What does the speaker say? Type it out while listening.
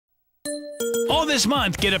All this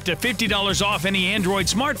month, get up to $50 off any Android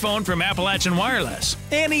smartphone from Appalachian Wireless.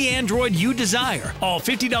 Any Android you desire. All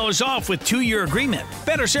 $50 off with 2-year agreement.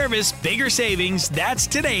 Better service, bigger savings. That's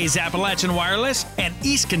today's Appalachian Wireless and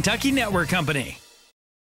East Kentucky Network Company.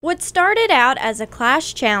 What started out as a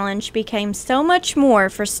class challenge became so much more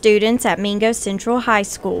for students at Mingo Central High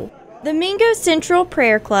School. The Mingo Central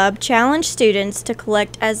Prayer Club challenged students to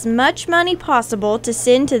collect as much money possible to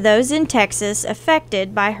send to those in Texas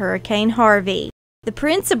affected by Hurricane Harvey. The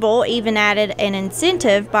principal even added an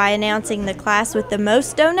incentive by announcing the class with the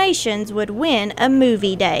most donations would win a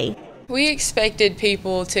movie day. We expected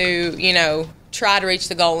people to, try to reach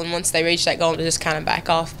the goal, and once they reach that goal, to just kind of back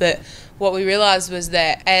off. But what we realized was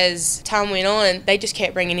that as time went on, they just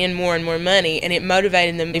kept bringing in more and more money, and it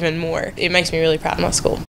motivated them even more. It makes me really proud of my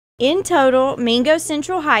school. In total, Mingo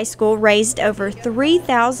Central High School raised over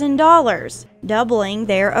 $3,000, doubling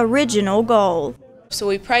their original goal. So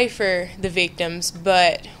we pray for the victims,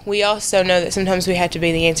 but we also know that sometimes we have to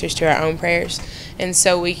be the answers to our own prayers. And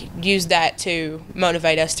so we use that to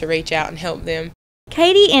motivate us to reach out and help them.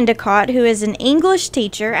 Katie Endicott, who is an English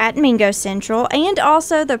teacher at Mingo Central and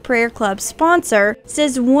also the prayer club sponsor,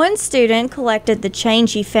 says one student collected the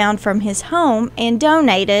change he found from his home and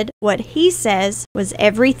donated what he says was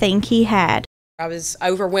everything he had. I was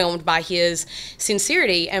overwhelmed by his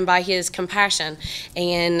sincerity and by his compassion,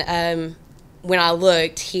 and when I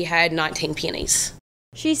looked, he had 19 pennies.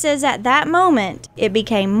 She says at that moment, it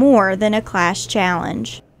became more than a class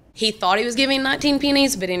challenge. He thought he was giving 19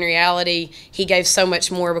 pennies, but in reality, he gave so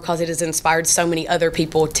much more because it has inspired so many other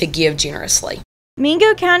people to give generously.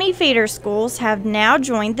 Mingo County feeder schools have now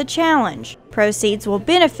joined the challenge. Proceeds will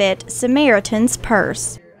benefit Samaritan's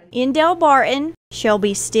Purse. In Del Barton,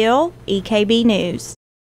 Shelby Steele, EKB News.